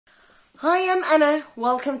Hi, I'm Anna.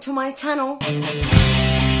 Welcome to my channel.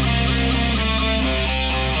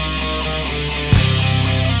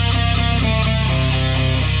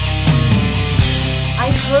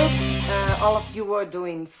 I hope all of you are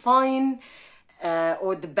doing fine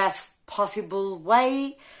or the best possible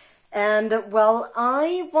way. And well,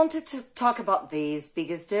 I wanted to talk about these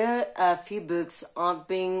because there are a few books I've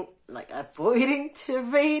been avoiding to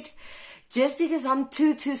read just because I'm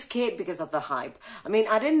too scared because of the hype. I mean,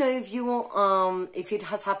 I don't know if you if it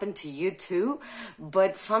has happened to you too,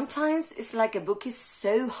 but sometimes it's like a book is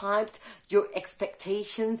so hyped, your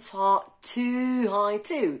expectations are too high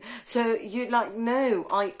too. So you're like, no,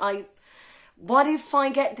 what if I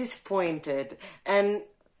get disappointed? And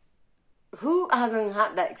who hasn't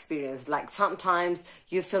had that experience? Like sometimes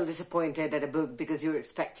you feel disappointed at a book because you're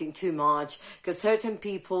expecting too much, because certain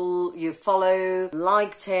people you follow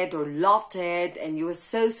liked it or loved it and you were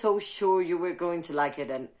so sure you were going to like it,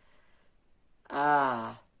 and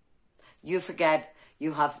you forget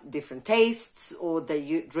you have different tastes or that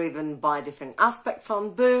you're driven by different aspects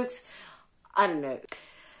from books. I don't know.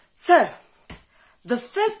 So the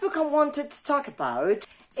first book I wanted to talk about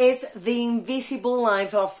is The Invisible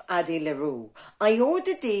Life of Addie LaRue. I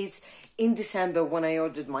ordered this in December when I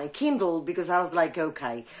ordered my Kindle because I was like,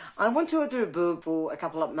 okay, I want to order a book for a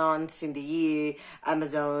couple of months in the year.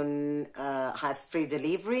 Amazon has free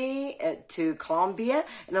delivery to Colombia.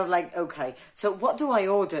 And I was like, okay, so what do I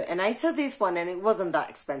order? And I saw this one and it wasn't that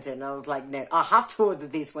expensive. And I was like, no, I have to order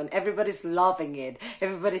this one. Everybody's loving it.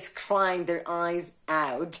 Everybody's crying their eyes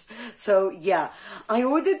out. So yeah, I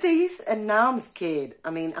ordered this and now I'm scared.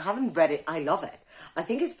 I mean, I haven't read it. I love it. I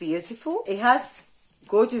think it's beautiful. It has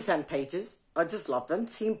gorgeous end pages. I just love them.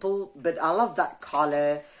 Simple, but I love that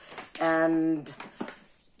color. And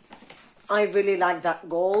I really like that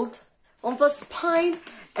gold on the spine.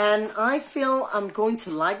 And I feel I'm going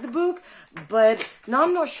to like the book. But now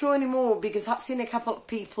I'm not sure anymore because I've seen a couple of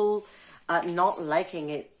people not liking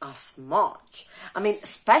it as much. I mean,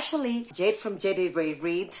 especially Jade from Jade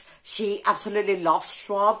Reads. She absolutely loves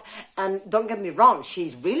Shrub, and don't get me wrong,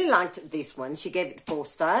 she really liked this one. She gave it 4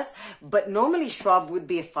 stars, but normally Shrub would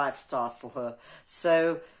be a 5-star for her.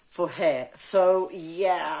 So for her, so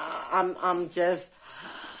yeah, I'm just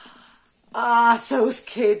so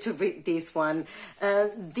scared to read this one.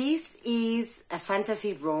 This is a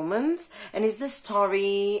fantasy romance, and it's the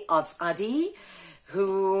story of Addie,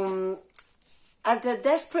 who at a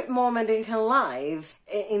desperate moment in her life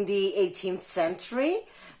in the 18th century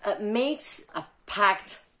makes a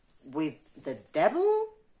pact with the devil,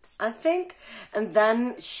 I think, and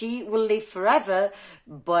then she will live forever,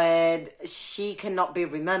 but she cannot be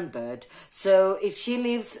remembered. So if she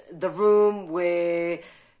leaves the room where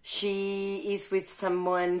she is with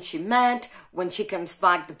someone she met, when she comes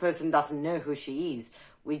back the person doesn't know who she is,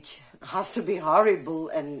 which has to be horrible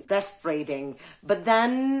and desperating. But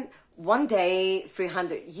then one day,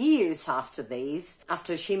 300 years after this,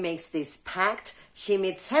 after she makes this pact, she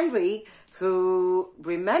meets Henry, who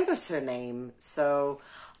remembers her name. So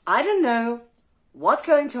I don't know what's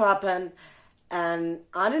going to happen, and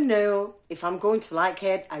I don't know if I'm going to like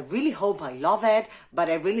it. I really hope I love it, but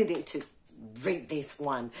I really need to read this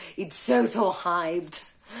one. It's so hyped.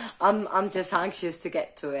 I'm just anxious to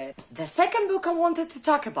get to it. The second book I wanted to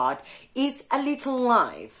talk about is A Little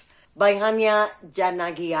Life by Hanya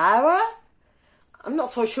Janagiara. I'm not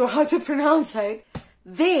so sure how to pronounce it.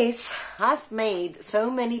 This has made so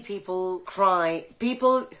many people cry.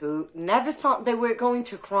 People who never thought they were going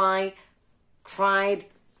to cry, cried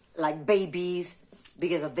like babies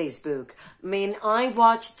because of this book. I mean, I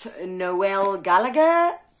watched Noel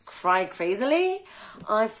Gallagher cry crazily.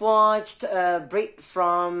 I've watched Brit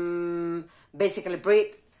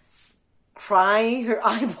cry her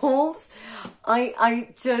eyeballs. I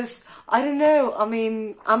don't know. I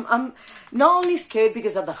mean, I'm not only scared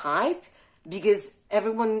because of the hype, because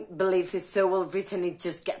everyone believes it's so well written, it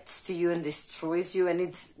just gets to you and destroys you, and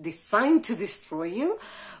it's designed to destroy you.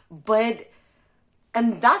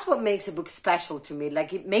 And that's what makes a book special to me.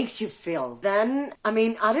 Like, it makes you feel. Then, I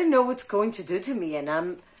mean, I don't know what's going to do to me, and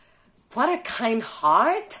I'm quite a kind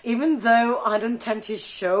heart, even though I don't tend to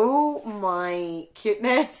show my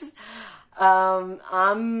cuteness.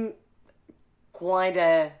 I'm quite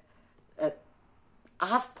I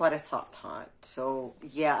have quite a soft heart, so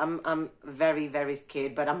yeah, I'm very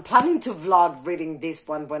scared, but I'm planning to vlog reading this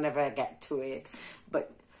one whenever I get to it.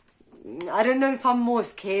 But I don't know if I'm more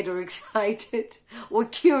scared or excited or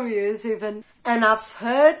curious even. And I've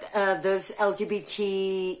heard there's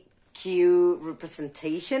LGBTQ cute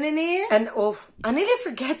representation in it. And oh, I nearly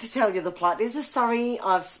forget to tell you the plot. It's a story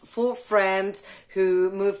of 4 friends who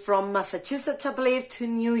moved from Massachusetts, I believe, to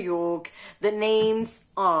New York. The names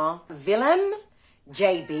are Willem,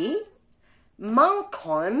 JB,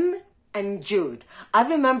 Malcolm, and Jude. I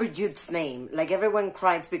remember Jude's name. Like, everyone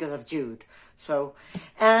cries because of Jude. So,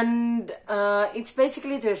 and it's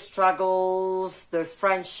basically their struggles, their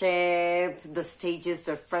friendship, the stages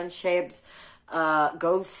their friendships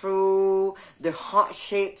go through, the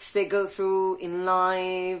hardships they go through in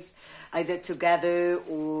life, either together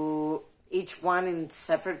or each one in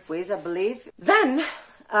separate ways, I believe. Then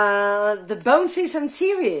the Bone Season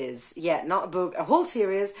series. Yeah, not a book, a whole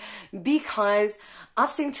series, because I've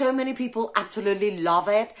seen so many people absolutely love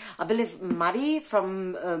it. I believe Maddie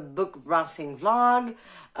from Book Browsing Vlog,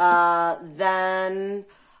 then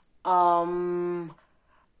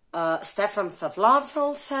Steph from Steph Loves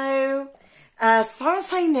also. As far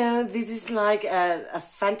as I know, this is like a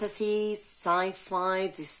fantasy,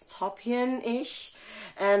 sci-fi, dystopian-ish,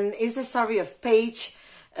 and it's the story of Paige,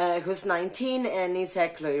 who's 19 and is a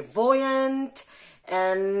clairvoyant,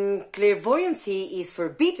 and clairvoyancy is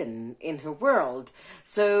forbidden in her world.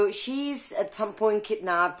 So she's at some point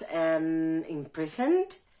kidnapped and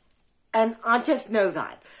imprisoned, and I just know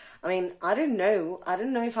that. I mean, I don't know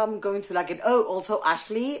if I'm going to like it. Oh, also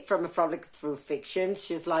Ashleigh from A Frolic Through Fiction,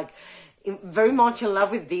 she's like very much in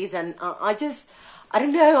love with these, and I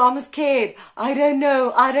don't know, I'm scared. I don't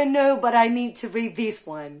know, but I need to read this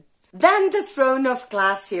one. Then the Throne of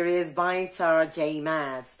Glass series by Sarah J.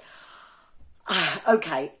 Maas.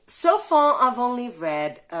 Okay, so far I've only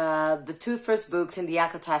read the 2 first books in the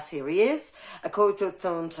Akota series, A Court of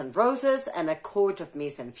Thorns and Roses and A Court of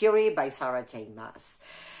Mist and Fury by Sarah J. Maas.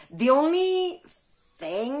 The only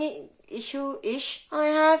issue I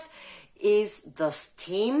have is the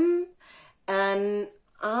steam, and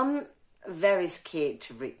I'm very scared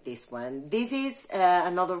to read this one. This is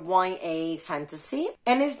another YA fantasy,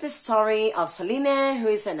 and it's the story of Selena, who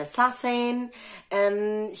is an assassin,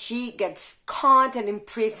 and she gets caught and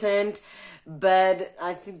imprisoned, but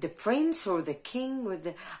I think the prince or the king, or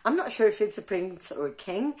I'm not sure if it's a prince or a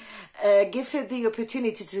king, gives her the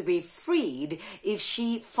opportunity to be freed if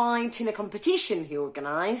she fights in a competition he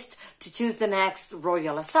organized to choose the next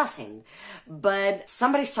royal assassin. But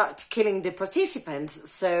somebody starts killing the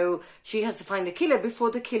participants, so she has to find the killer before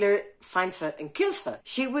the killer finds her and kills her.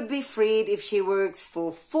 She would be freed if she works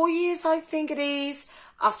for 4 years, I think it is,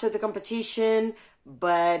 after the competition,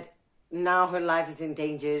 but now her life is in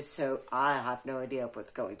danger, so I have no idea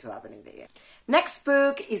what's going to happen in there. Next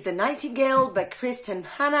book is The Nightingale by Kristen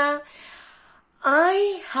Hanna.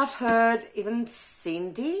 I have heard even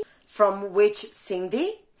Cindy, from which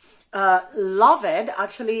Cindy, love it.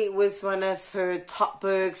 Actually, it was one of her top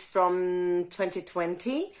books from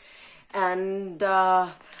 2020. And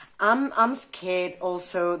I'm scared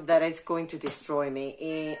also that it's going to destroy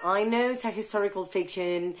me. I know it's a historical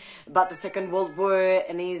fiction about the Second World War,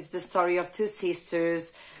 and it's the story of 2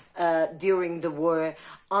 sisters during the war.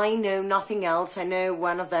 I know nothing else. I know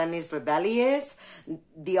one of them is rebellious,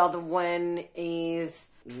 the other one is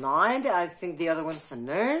not. I think the other one's a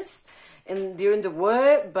nurse. And during the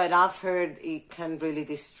war, but I've heard it can really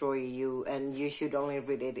destroy you, and you should only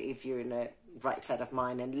read it if you're in a right side of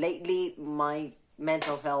mind. And lately my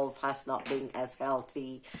mental health has not been as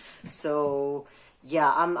healthy, so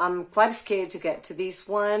yeah, I'm quite scared to get to this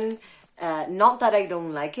one. Not that I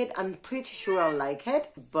don't like it, I'm pretty sure I'll like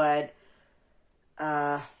it, but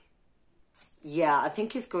yeah, I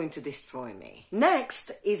think it's going to destroy me.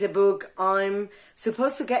 Next is a book I'm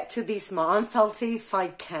supposed to get to this month. I'll see if I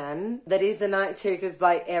can. That is The Night Circus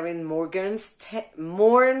by Erin Morgenstern.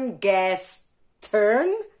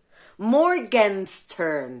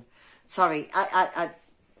 Sorry, I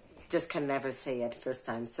just can never say it first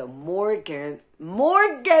time. So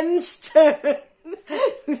Morgenstern.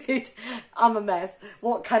 I'm a mess.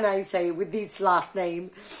 What can I say with this last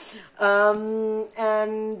name?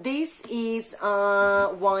 And this is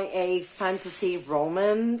YA fantasy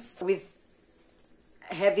romance with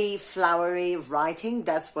heavy flowery writing.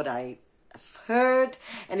 That's what I've heard.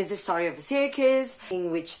 And it's the story of a circus in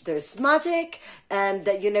which there's magic, and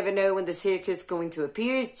that you never know when the circus is going to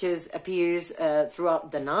appear. It just appears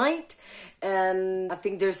throughout the night. And I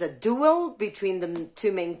think there's a duel between the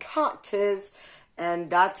 2 main characters, and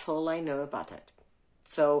that's all I know about it.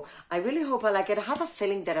 So I really hope I like it. I have a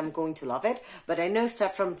feeling that I'm going to love it, but I know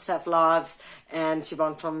Steph from Steph Loves and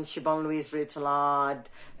Siobhan from Siobhan Louise Reads a Lot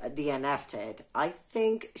DNF'd it. I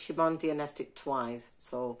think Siobhan DNF'd it twice,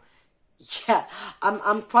 so yeah,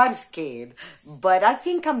 I'm quite scared, but I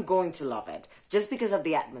think I'm going to love it just because of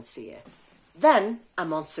the atmosphere. Then A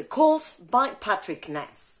Monster Calls by Patrick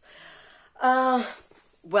Ness.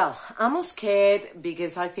 Well, I'm scared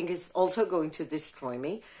because I think it's also going to destroy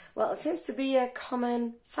me. Well, it seems to be a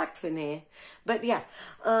common factor in here. But yeah,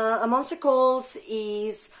 A Monster Calls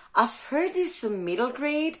is, I've heard it's a middle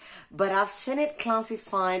grade, but I've seen it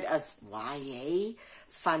classified as YA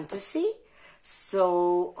fantasy.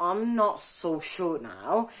 So I'm not so sure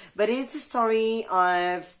now. But it's the story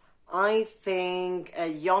of, I think, a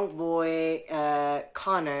young boy,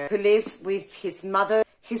 Connor, who lives with his mother.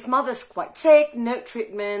 His mother's quite sick, no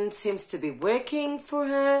treatment seems to be working for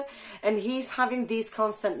her, and he's having these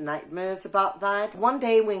constant nightmares about that. One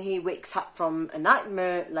day when he wakes up from a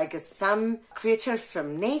nightmare, like some creature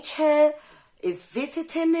from nature is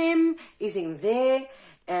visiting him, is in there,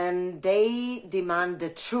 and they demand the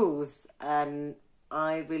truth, and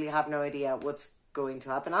I really have no idea what's going to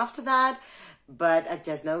happen after that, but I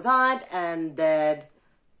just know that, and that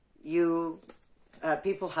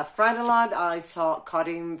people have cried a lot. I saw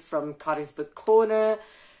Cotty from Cotty's Book Corner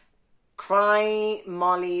cry,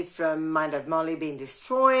 Mollie from Mind of Mollie being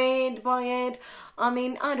destroyed by it. I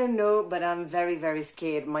mean, I don't know, but I'm very, very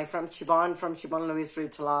scared. My friend Siobhan from Siobhan Louise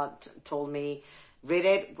Reads a Lot told me, read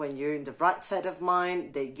it when you're in the right side of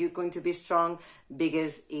mind, that you're going to be strong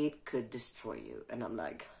because it could destroy you. And I'm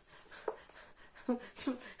like,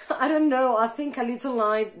 I don't know. I think A Little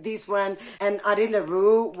Life, this one, and Addie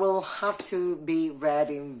LaRue will have to be read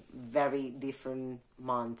in very different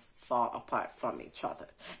months, far apart from each other.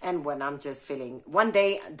 And when I'm just feeling, one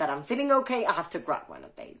day that I'm feeling okay, I have to grab one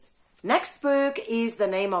of these. Next book is The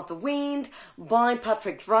Name of the Wind by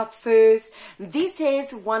Patrick Rothfuss. This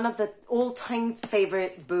is one of the all-time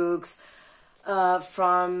favorite books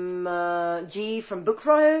from G from Book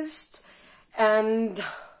Roast, and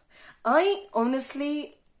I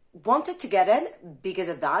honestly wanted to get it because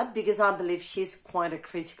of that, because I believe she's quite a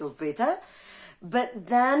critical reader. But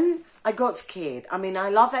then I got scared. I mean, I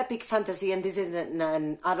love epic fantasy, and this is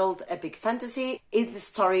an adult epic fantasy. It's the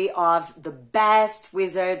story of the best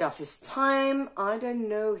wizard of his time. I don't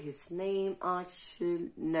know his name. I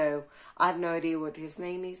should know. I have no idea what his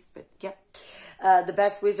name is, but yeah. The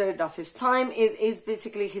best wizard of his time is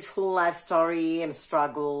basically his whole life story and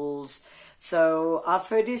struggles. So I've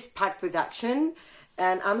heard it's packed with action,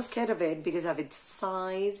 and I'm scared of it because of its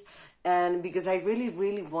size and because I really,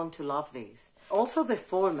 really want to love these. Also, the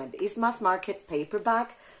format is mass market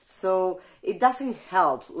paperback, so it doesn't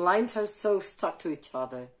help. Lines are so stuck to each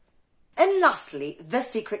other. And lastly, The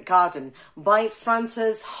Secret Garden by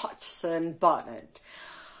Frances Hodgson Burnett.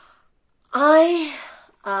 I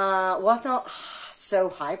was not so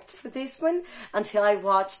hyped for this one until I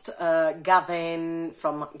watched Gavin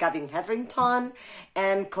from Gavin Hetherington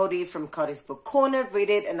and Cody from Cody's Book Corner read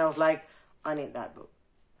it, and I was like, I need that book.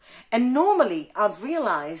 And normally I've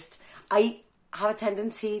realized I have a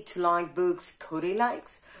tendency to like books Cody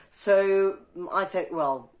likes, so I thought,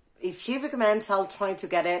 well, if she recommends, I'll try to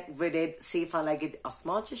get it, read it, see if I like it as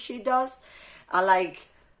much as she does. I like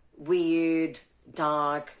weird,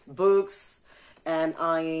 dark books, and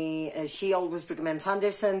she always recommends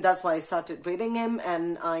Anderson. That's why I started reading him,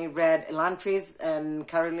 and I read Elantris, and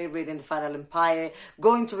currently reading The Final Empire,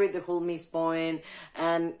 going to read the whole Miss Boyne,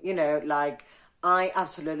 and you know, like, I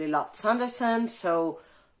absolutely loved Sanderson, so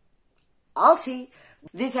I'll see.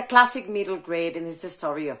 This is a classic middle grade, and it's the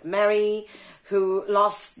story of Mary, who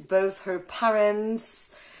lost both her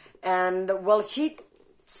parents, and well, she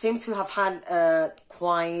seems to have had a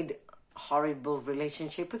quite horrible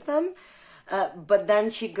relationship with them. But then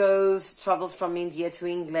she travels from India to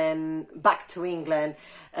England, back to England,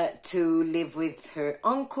 to live with her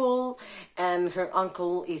uncle, and her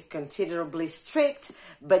uncle is considerably strict,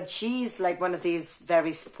 but she's like one of these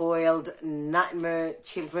very spoiled nightmare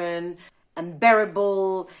children,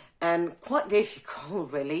 unbearable and quite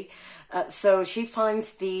difficult, really. So she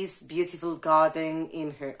finds this beautiful garden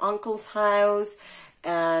in her uncle's house,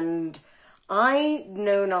 and I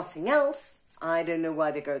know nothing else. I don't know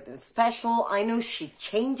why the garden's special. I know she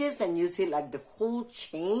changes and you see like the whole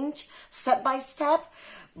change step by step,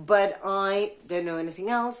 but I don't know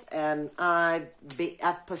anything else, and I've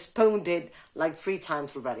postponed it like 3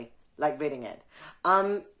 times already, like reading it.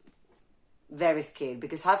 I'm very scared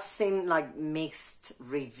because I've seen like mixed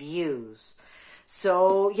reviews.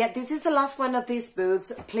 So yeah, this is the last one of these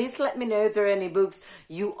books. Please let me know if there are any books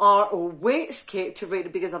you are or were scared to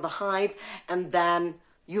read because of the hype, and then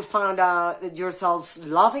you found out yourselves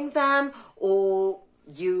loving them, or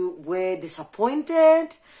you were disappointed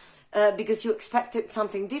because you expected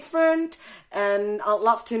something different. And I'd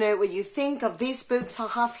love to know what you think of these books I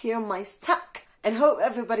have here on my stack. and hope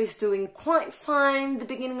everybody's doing quite fine the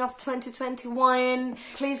beginning of 2021.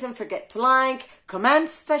 Please don't forget to like, comment,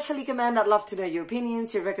 especially comment. I'd love to know your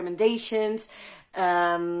opinions, your recommendations,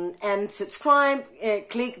 and subscribe.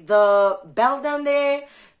 Click the bell down there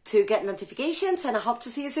to get notifications, and I hope to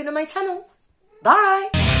see you soon on my channel.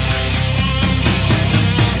 Bye!